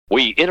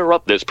We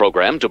interrupt this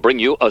program to bring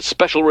you a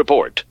special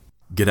report.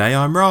 G'day,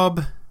 I'm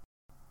Rob.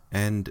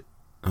 And,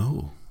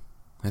 oh,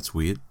 that's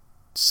weird.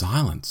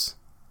 Silence.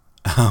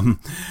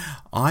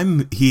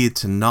 I'm here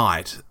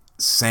tonight,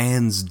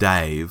 sans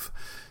Dave,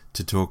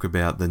 to talk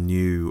about the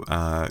new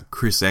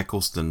Chris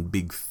Eccleston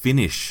Big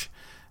Finish.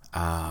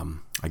 I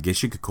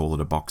guess you could call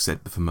it a box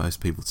set, but for most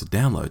people it's a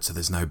download, so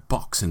there's no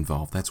box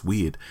involved. That's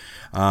weird.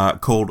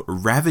 Called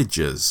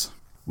Ravagers,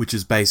 which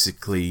is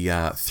basically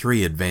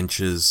 3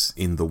 adventures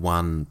in the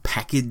one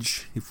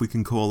package, if we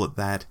can call it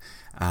that,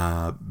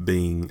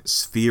 being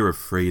Sphere of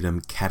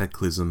Freedom,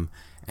 Cataclysm,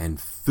 and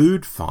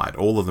Food Fight,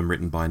 all of them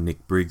written by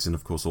Nick Briggs, and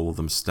of course all of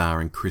them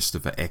starring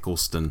Christopher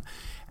Eccleston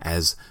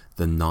as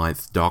the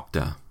Ninth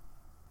Doctor.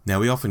 Now,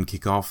 we often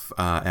kick off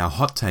our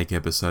hot take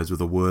episodes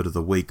with a word of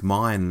the week.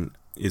 Mine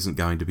isn't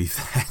going to be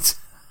that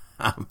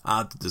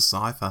hard to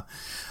decipher.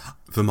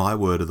 For my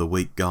word of the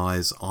week,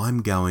 guys,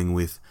 I'm going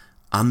with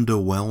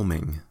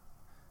underwhelming.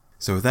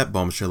 So with that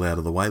bombshell out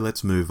of the way,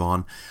 let's move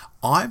on.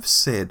 I've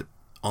said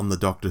on the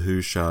Doctor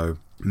Who show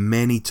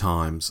many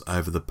times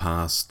over the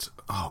past,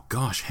 oh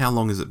gosh, how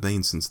long has it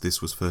been since this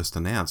was first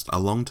announced? A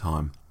long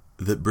time.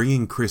 That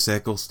bringing Chris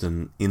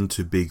Eccleston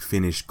into Big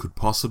Finish could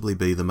possibly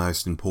be the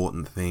most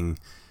important thing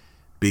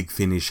Big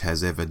Finish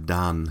has ever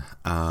done,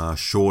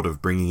 short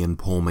of bringing in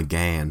Paul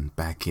McGann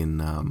back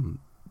in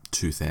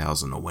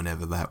 2000 or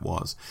whenever that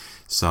was.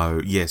 So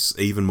yes,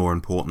 even more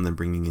important than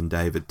bringing in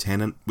David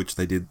Tennant, which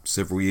they did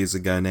several years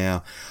ago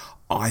now.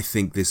 I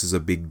think this is a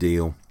big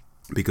deal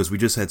because we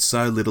just had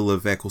so little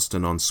of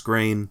Eccleston on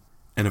screen,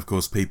 and of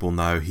course people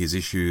know his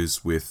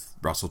issues with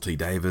Russell T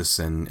Davies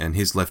and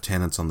his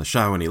lieutenants on the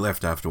show, and he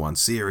left after one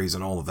series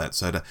and all of that.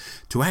 So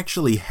to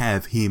actually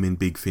have him in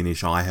Big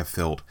Finish, I have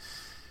felt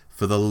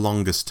for the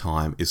longest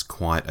time is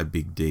quite a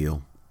big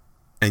deal.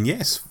 And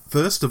yes,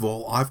 first of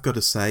all, I've got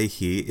to say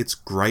here, it's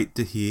great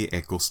to hear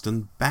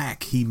Eccleston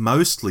back. He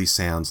mostly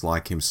sounds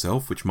like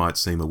himself, which might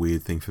seem a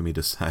weird thing for me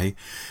to say,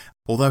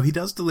 although he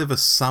does deliver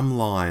some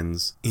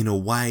lines in a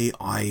way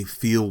I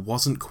feel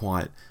wasn't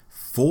quite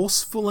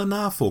forceful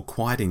enough or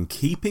quite in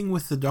keeping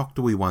with the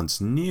Doctor we once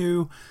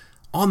knew.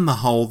 On the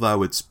whole,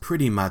 though, it's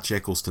pretty much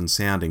Eccleston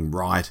sounding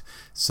right,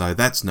 so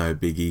that's no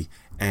biggie.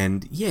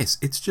 And yes,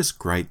 it's just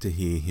great to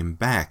hear him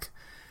back.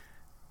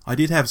 I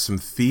did have some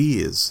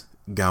fears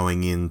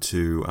going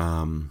into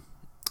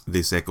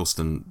this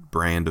Eccleston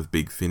brand of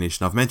Big Finish,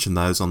 and I've mentioned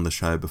those on the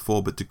show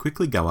before, but to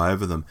quickly go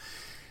over them,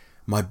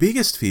 my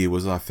biggest fear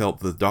was I felt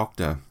the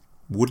Doctor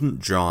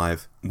wouldn't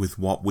jive with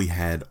what we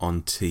had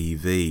on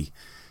TV.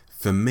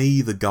 For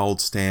me, the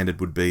gold standard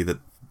would be that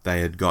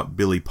they had got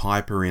Billy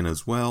Piper in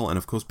as well, and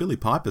of course Billy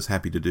Piper's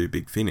happy to do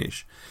Big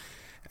Finish,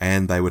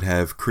 and they would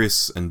have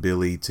Chris and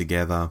Billy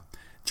together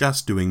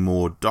just doing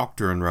more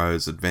Doctor and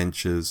Rose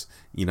adventures.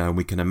 You know,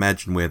 we can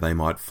imagine where they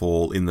might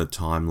fall in the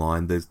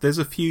timeline. There's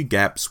a few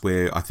gaps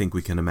where I think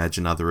we can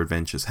imagine other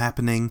adventures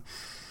happening.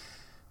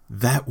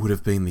 That would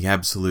have been the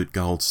absolute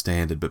gold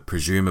standard, but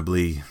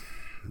presumably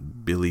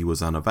Billy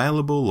was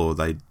unavailable, or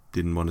they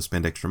didn't want to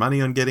spend extra money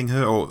on getting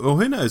her, or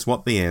who knows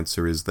what the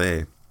answer is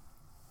there.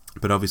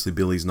 But obviously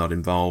Billy's not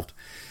involved.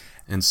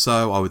 And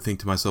so I would think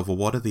to myself, well,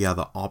 what are the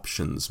other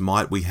options?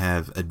 Might we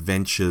have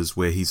adventures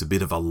where he's a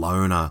bit of a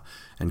loner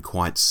and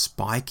quite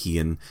spiky?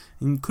 And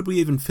could we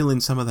even fill in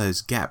some of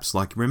those gaps?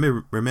 Like,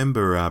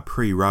 remember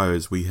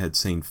pre-Rose, we had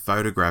seen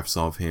photographs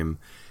of him,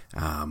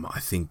 I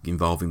think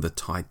involving the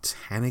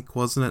Titanic,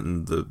 wasn't it?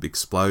 And the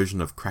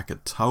explosion of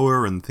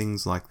Krakatoa and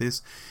things like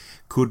this.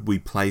 Could we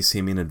place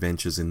him in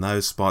adventures in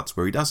those spots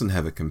where he doesn't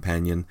have a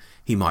companion?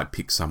 He might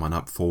pick someone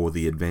up for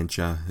the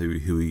adventure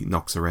who he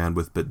knocks around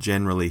with, but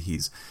generally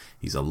he's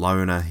a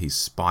loner, he's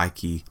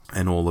spiky,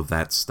 and all of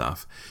that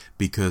stuff.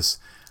 Because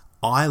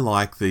I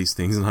like these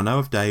things, and I know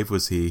if Dave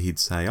was here, he'd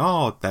say,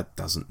 oh, that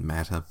doesn't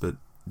matter, but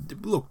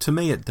look, to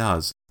me it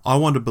does. I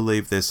want to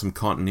believe there's some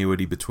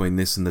continuity between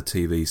this and the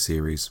TV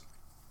series.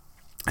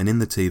 And in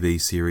the TV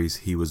series,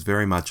 he was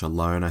very much a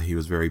loner, he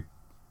was very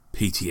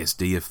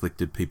PTSD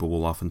afflicted, people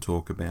will often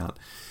talk about.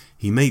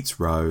 He meets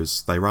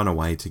Rose, they run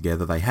away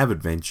together, they have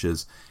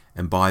adventures,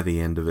 and by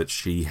the end of it,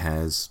 she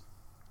has,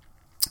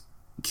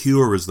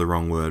 cure is the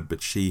wrong word,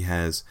 but she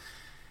has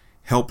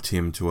helped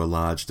him to a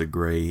large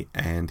degree,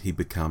 and he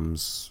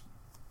becomes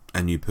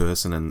a new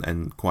person,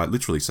 and quite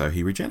literally so,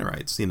 he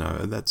regenerates. You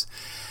know,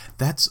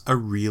 that's a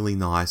really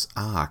nice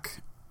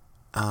arc.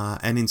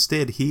 And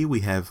instead, here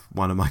we have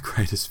one of my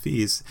greatest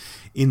fears.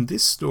 In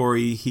this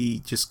story, he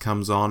just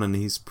comes on and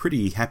he's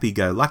pretty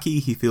happy-go-lucky.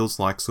 He feels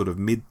like sort of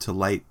mid to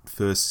late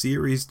first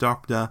series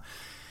Doctor.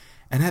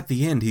 And at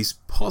the end, he's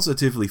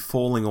positively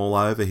falling all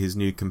over his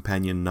new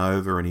companion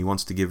Nova, and he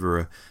wants to give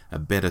her a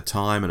better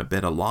time and a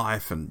better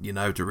life, and, you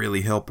know, to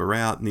really help her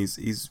out, and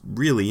he's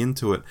really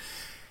into it.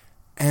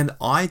 And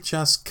I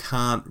just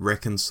can't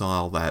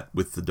reconcile that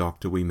with the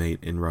Doctor we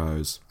meet in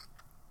Rose.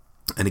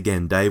 And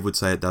again, Dave would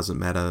say it doesn't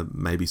matter.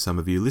 Maybe some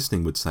of you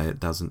listening would say it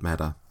doesn't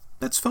matter.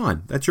 That's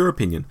fine. That's your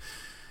opinion.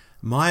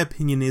 My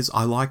opinion is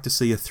I like to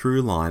see a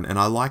through line, and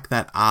I like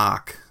that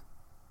arc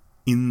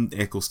in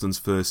Eccleston's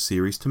first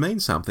series to mean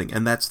something,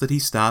 and that's that he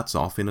starts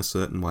off in a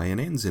certain way and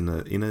ends in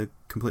a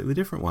completely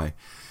different way.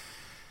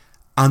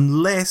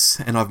 Unless,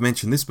 and I've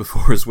mentioned this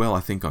before as well, I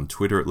think on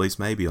Twitter at least,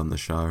 maybe on the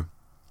show,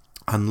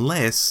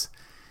 unless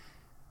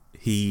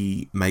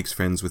he makes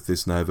friends with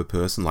this Nova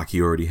person like he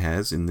already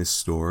has in this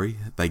story.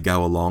 They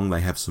go along,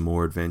 they have some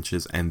more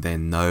adventures, and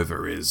then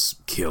Nova is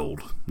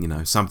killed.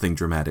 Something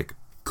dramatic.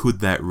 Could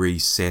that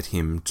reset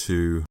him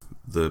to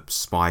the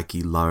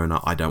spiky loner,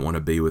 I don't want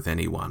to be with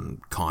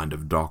anyone kind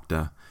of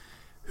doctor,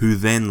 who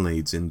then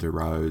leads into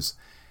Rose?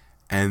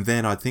 And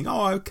then I'd think,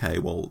 oh, okay,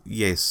 well,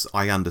 yes,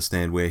 I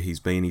understand where he's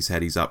been. He's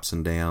had his ups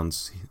and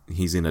downs.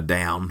 He's in a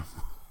down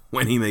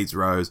when he meets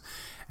Rose,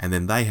 and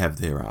then they have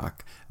their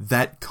arc.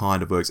 That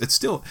kind of works. It's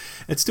still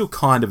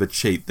kind of a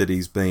cheat that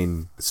he's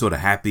been sort of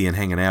happy and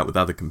hanging out with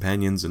other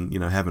companions and,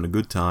 having a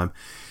good time,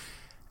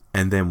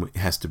 and then it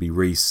has to be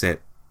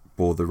reset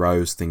for the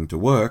Rose thing to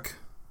work.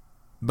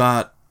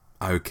 But,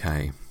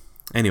 okay.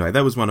 Anyway,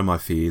 that was one of my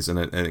fears, and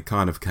it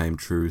kind of came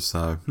true,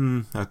 so,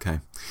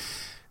 okay.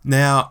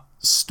 Now,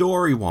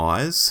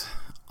 story-wise,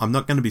 I'm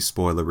not going to be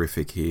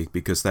spoilerific here,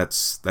 because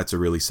that's a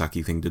really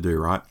sucky thing to do,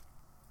 right?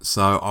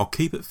 So I'll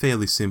keep it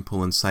fairly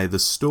simple and say the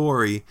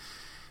story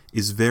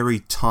is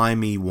very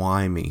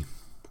timey-wimey.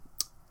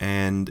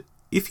 And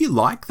if you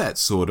like that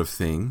sort of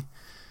thing,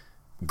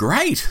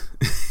 great!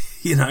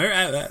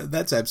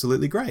 That's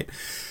absolutely great.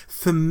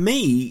 For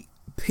me,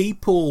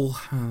 people,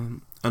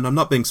 and I'm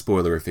not being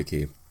spoilerific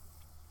here,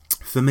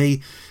 for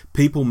me,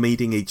 people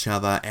meeting each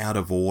other out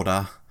of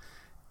order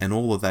and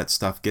all of that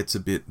stuff gets a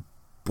bit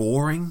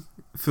boring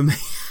for me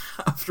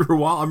after a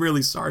while. I'm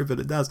really sorry, but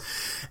it does.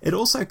 It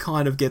also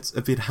kind of gets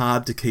a bit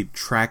hard to keep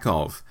track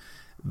of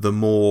the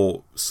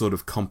more sort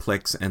of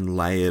complex and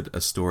layered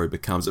a story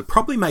becomes. It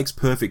probably makes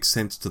perfect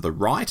sense to the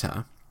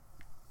writer,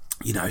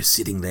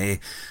 sitting there,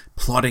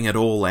 plotting it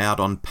all out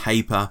on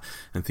paper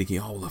and thinking,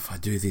 oh, well, if I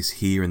do this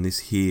here and this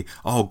here,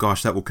 oh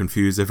gosh, that will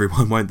confuse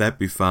everyone, won't that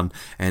be fun?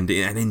 And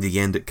in the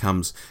end it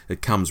comes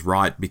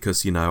right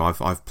because,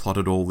 I've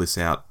plotted all this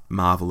out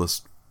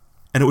marvellous.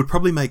 And it would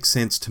probably make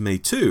sense to me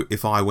too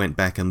if I went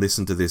back and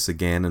listened to this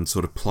again and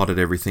sort of plotted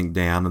everything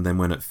down, and then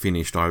when it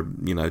finished I,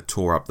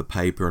 tore up the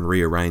paper and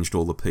rearranged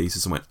all the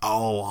pieces and went,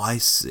 oh, I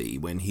see,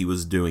 when he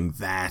was doing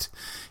that,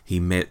 he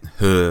met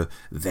her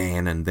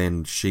then, and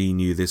then she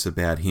knew this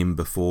about him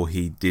before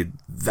he did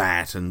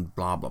that, and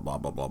blah, blah, blah,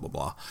 blah, blah, blah,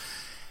 blah.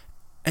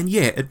 And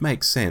yeah, it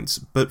makes sense,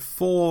 but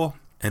for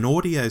an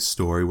audio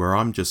story where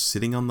I'm just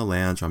sitting on the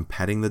lounge, I'm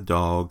patting the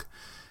dog,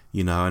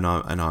 and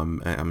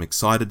I'm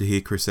excited to hear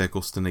Chris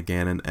Eccleston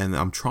again, and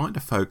I'm trying to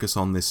focus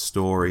on this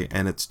story,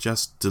 and it's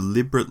just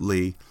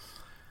deliberately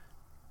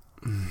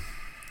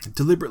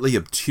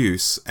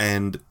obtuse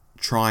and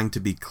trying to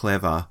be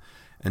clever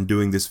and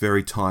doing this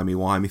very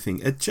timey-wimey thing.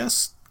 It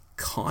just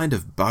kind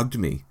of bugged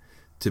me,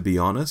 to be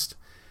honest.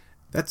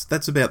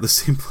 That's about the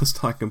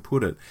simplest I can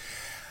put it.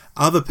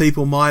 Other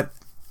people might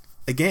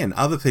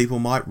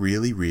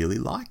really, really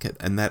like it,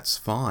 and that's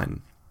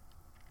fine.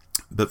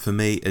 But for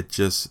me, it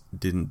just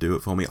didn't do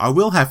it for me. I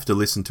will have to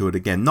listen to it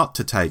again, not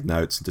to take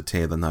notes and to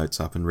tear the notes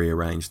up and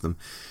rearrange them.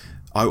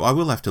 I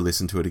will have to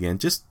listen to it again.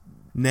 Just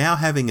now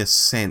having a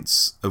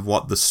sense of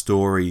what the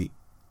story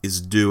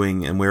is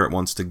doing and where it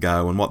wants to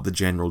go and what the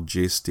general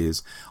gist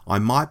is, I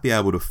might be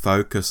able to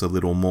focus a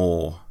little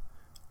more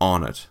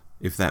on it,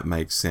 if that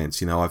makes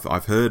sense.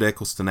 I've heard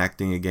Eccleston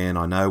acting again.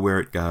 I know where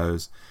it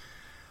goes.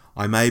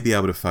 I may be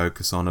able to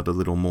focus on it a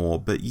little more.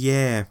 But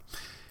yeah,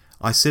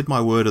 I said my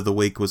word of the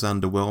week was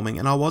underwhelming,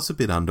 and I was a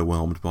bit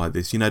underwhelmed by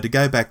this. To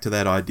go back to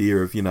that idea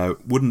of,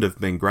 wouldn't have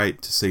been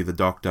great to see the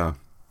Doctor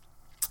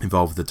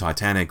involved with the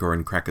Titanic or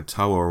in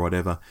Krakatoa or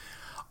whatever.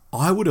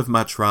 I would have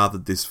much rather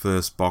this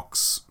first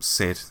box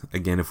set,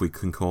 again if we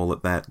can call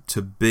it that,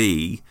 to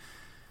be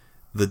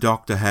the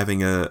Doctor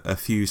having a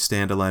few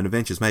standalone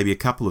adventures, maybe a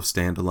couple of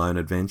standalone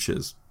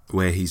adventures,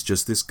 where he's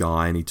just this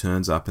guy and he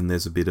turns up and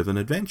there's a bit of an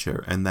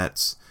adventure, and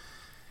that's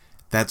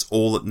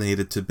all it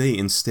needed to be.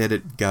 Instead,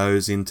 it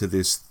goes into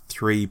this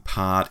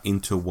 3-part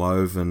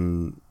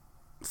interwoven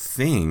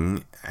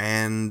thing,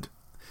 and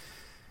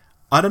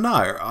I don't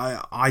know.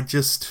 I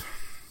just...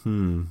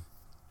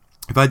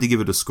 If I had to give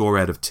it a score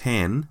out of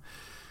 10,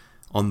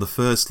 on the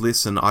first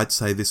listen, I'd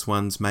say this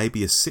one's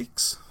maybe a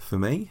 6 for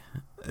me.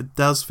 It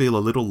does feel a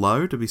little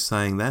low to be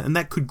saying that, and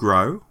that could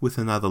grow with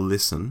another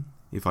listen,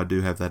 if I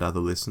do have that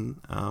other listen.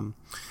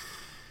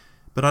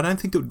 But I don't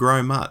think it would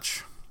grow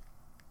much.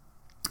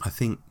 I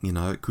think,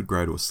 it could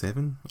grow to a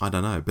 7. I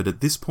don't know. But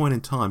at this point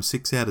in time,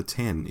 6 out of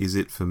 10 is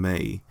it for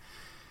me.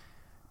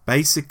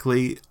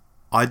 Basically,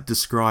 I'd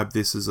describe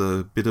this as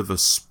a bit of a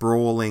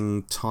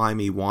sprawling,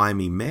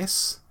 timey-wimey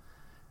mess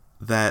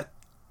that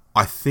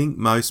I think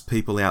most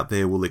people out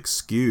there will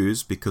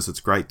excuse because it's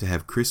great to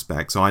have Chris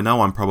back. So I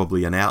know I'm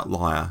probably an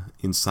outlier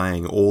in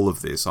saying all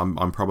of this. I'm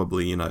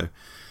probably, a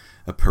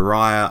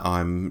pariah.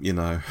 I'm,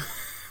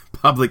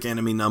 public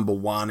enemy number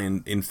 1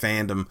 in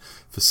fandom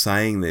for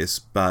saying this.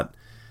 But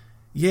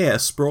yeah, a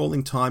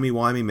sprawling,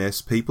 timey-wimey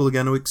mess. People are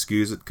going to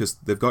excuse it because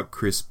they've got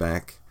Chris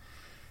back.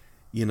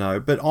 You know,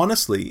 but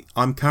honestly,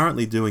 I'm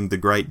currently doing The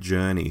Great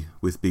Journey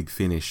with Big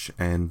Finish,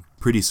 and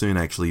pretty soon,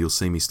 actually, you'll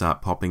see me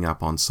start popping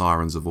up on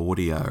Sirens of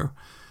Audio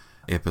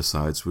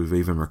episodes. We've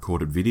even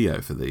recorded video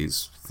for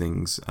these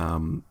things,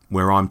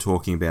 where I'm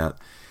talking about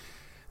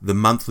the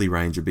monthly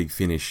range of Big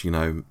Finish, you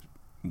know,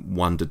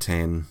 1 to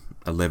 10,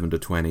 11 to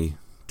 20,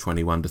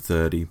 21 to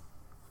 30,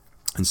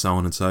 and so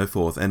on and so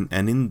forth. And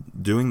in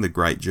doing The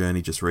Great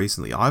Journey just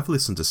recently, I've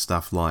listened to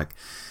stuff like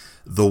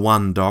The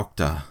One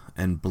Doctor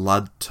and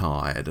Blood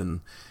Tide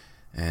and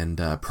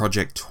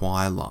Project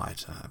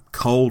Twilight,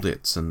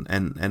 Colditz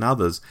and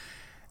others,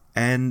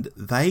 and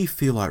they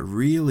feel like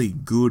really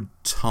good,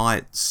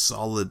 tight,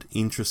 solid,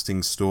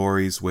 interesting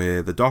stories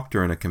where the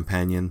Doctor and a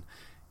companion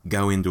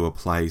go into a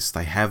place,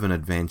 they have an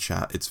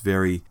adventure, it's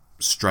very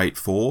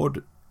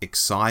straightforward,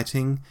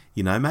 exciting,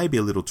 you know, maybe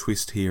a little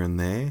twist here and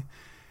there,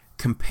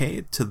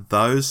 compared to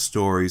those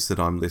stories that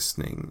I'm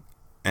listening.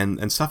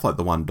 And stuff like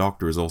The One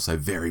Doctor is also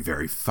very,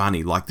 very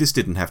funny. Like, this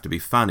didn't have to be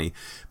funny,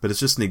 but it's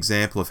just an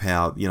example of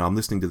how, you know, I'm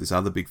listening to this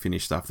other Big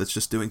Finish stuff that's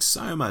just doing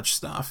so much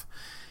stuff.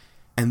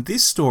 And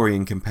this story,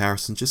 in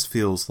comparison, just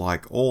feels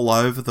like all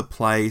over the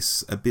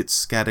place, a bit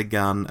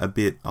scattergun, a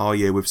bit, oh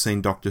yeah, we've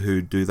seen Doctor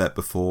Who do that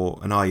before,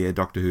 and oh yeah,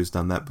 Doctor Who's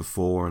done that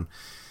before, and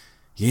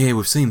yeah,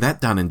 we've seen that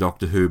done in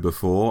Doctor Who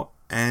before,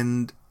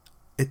 and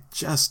it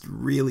just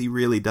really,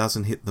 really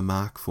doesn't hit the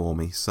mark for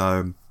me.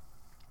 So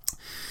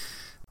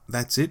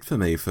that's it for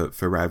me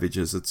for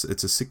Ravagers. It's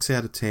a 6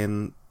 out of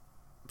 10,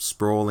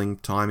 sprawling,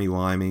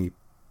 timey-wimey.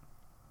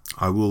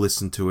 I will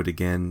listen to it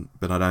again,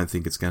 but I don't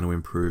think it's going to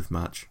improve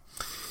much.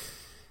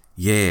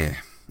 Yeah,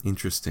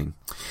 interesting.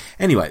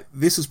 Anyway,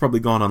 this has probably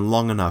gone on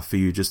long enough for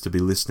you just to be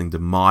listening to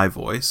my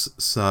voice,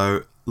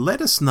 so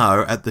let us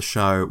know at the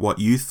show what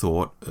you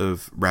thought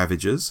of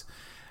Ravagers.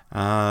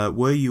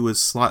 Were you as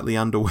slightly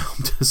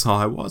underwhelmed as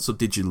I was, or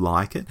did you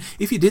like it?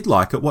 If you did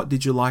like it, what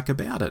did you like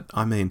about it?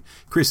 I mean,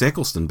 Chris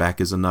Eccleston back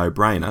is a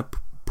no-brainer.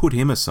 Put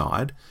him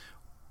aside.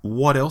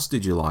 What else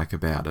did you like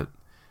about it?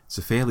 It's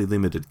a fairly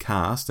limited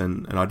cast,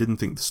 and I didn't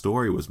think the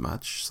story was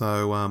much,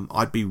 so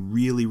I'd be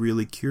really,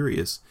 really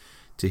curious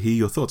to hear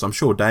your thoughts. I'm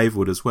sure Dave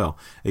would as well,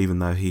 even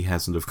though he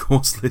hasn't, of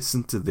course,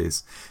 listened to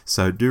this.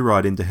 So do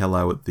write into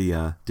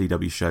hello@the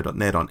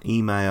dwshow.net on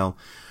email,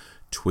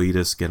 tweet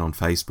us, get on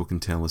Facebook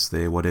and tell us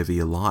there, whatever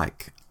you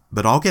like.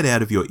 But I'll get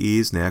out of your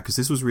ears now, because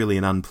this was really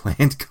an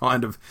unplanned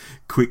kind of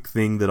quick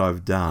thing that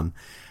I've done.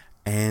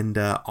 And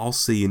I'll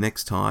see you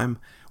next time.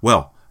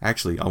 Well,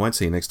 actually, I won't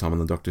see you next time on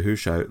the Doctor Who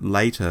show.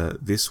 Later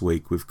this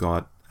week, we've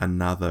got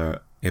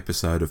another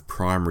episode of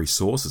Primary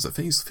Sources. It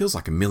feels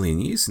like a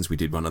million years since we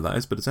did one of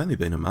those, but it's only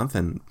been a month,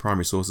 and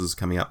Primary Sources is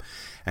coming up.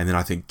 And then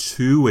I think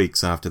 2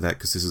 weeks after that,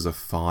 because this is a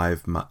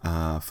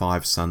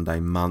five Sunday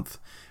month,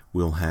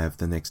 we'll have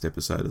the next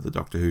episode of the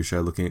Doctor Who show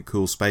looking at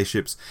cool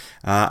spaceships.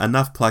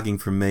 Enough plugging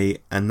from me,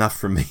 enough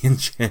from me in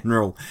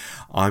general.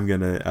 I'm going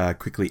to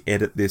quickly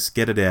edit this,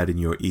 get it out in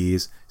your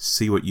ears,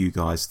 see what you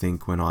guys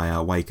think when I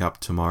wake up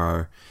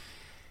tomorrow.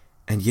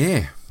 And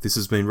yeah, this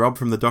has been Rob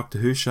from the Doctor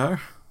Who show.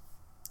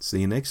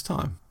 See you next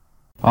time.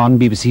 On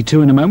BBC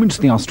Two in a moment,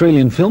 the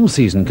Australian film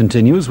season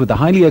continues with the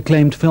highly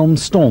acclaimed film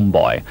Storm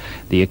Boy,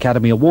 the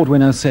Academy Award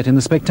winner set in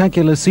the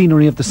spectacular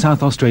scenery of the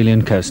South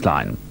Australian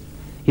coastline.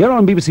 Here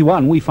on BBC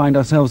One, we find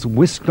ourselves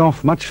whisked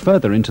off much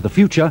further into the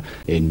future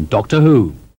in Doctor Who.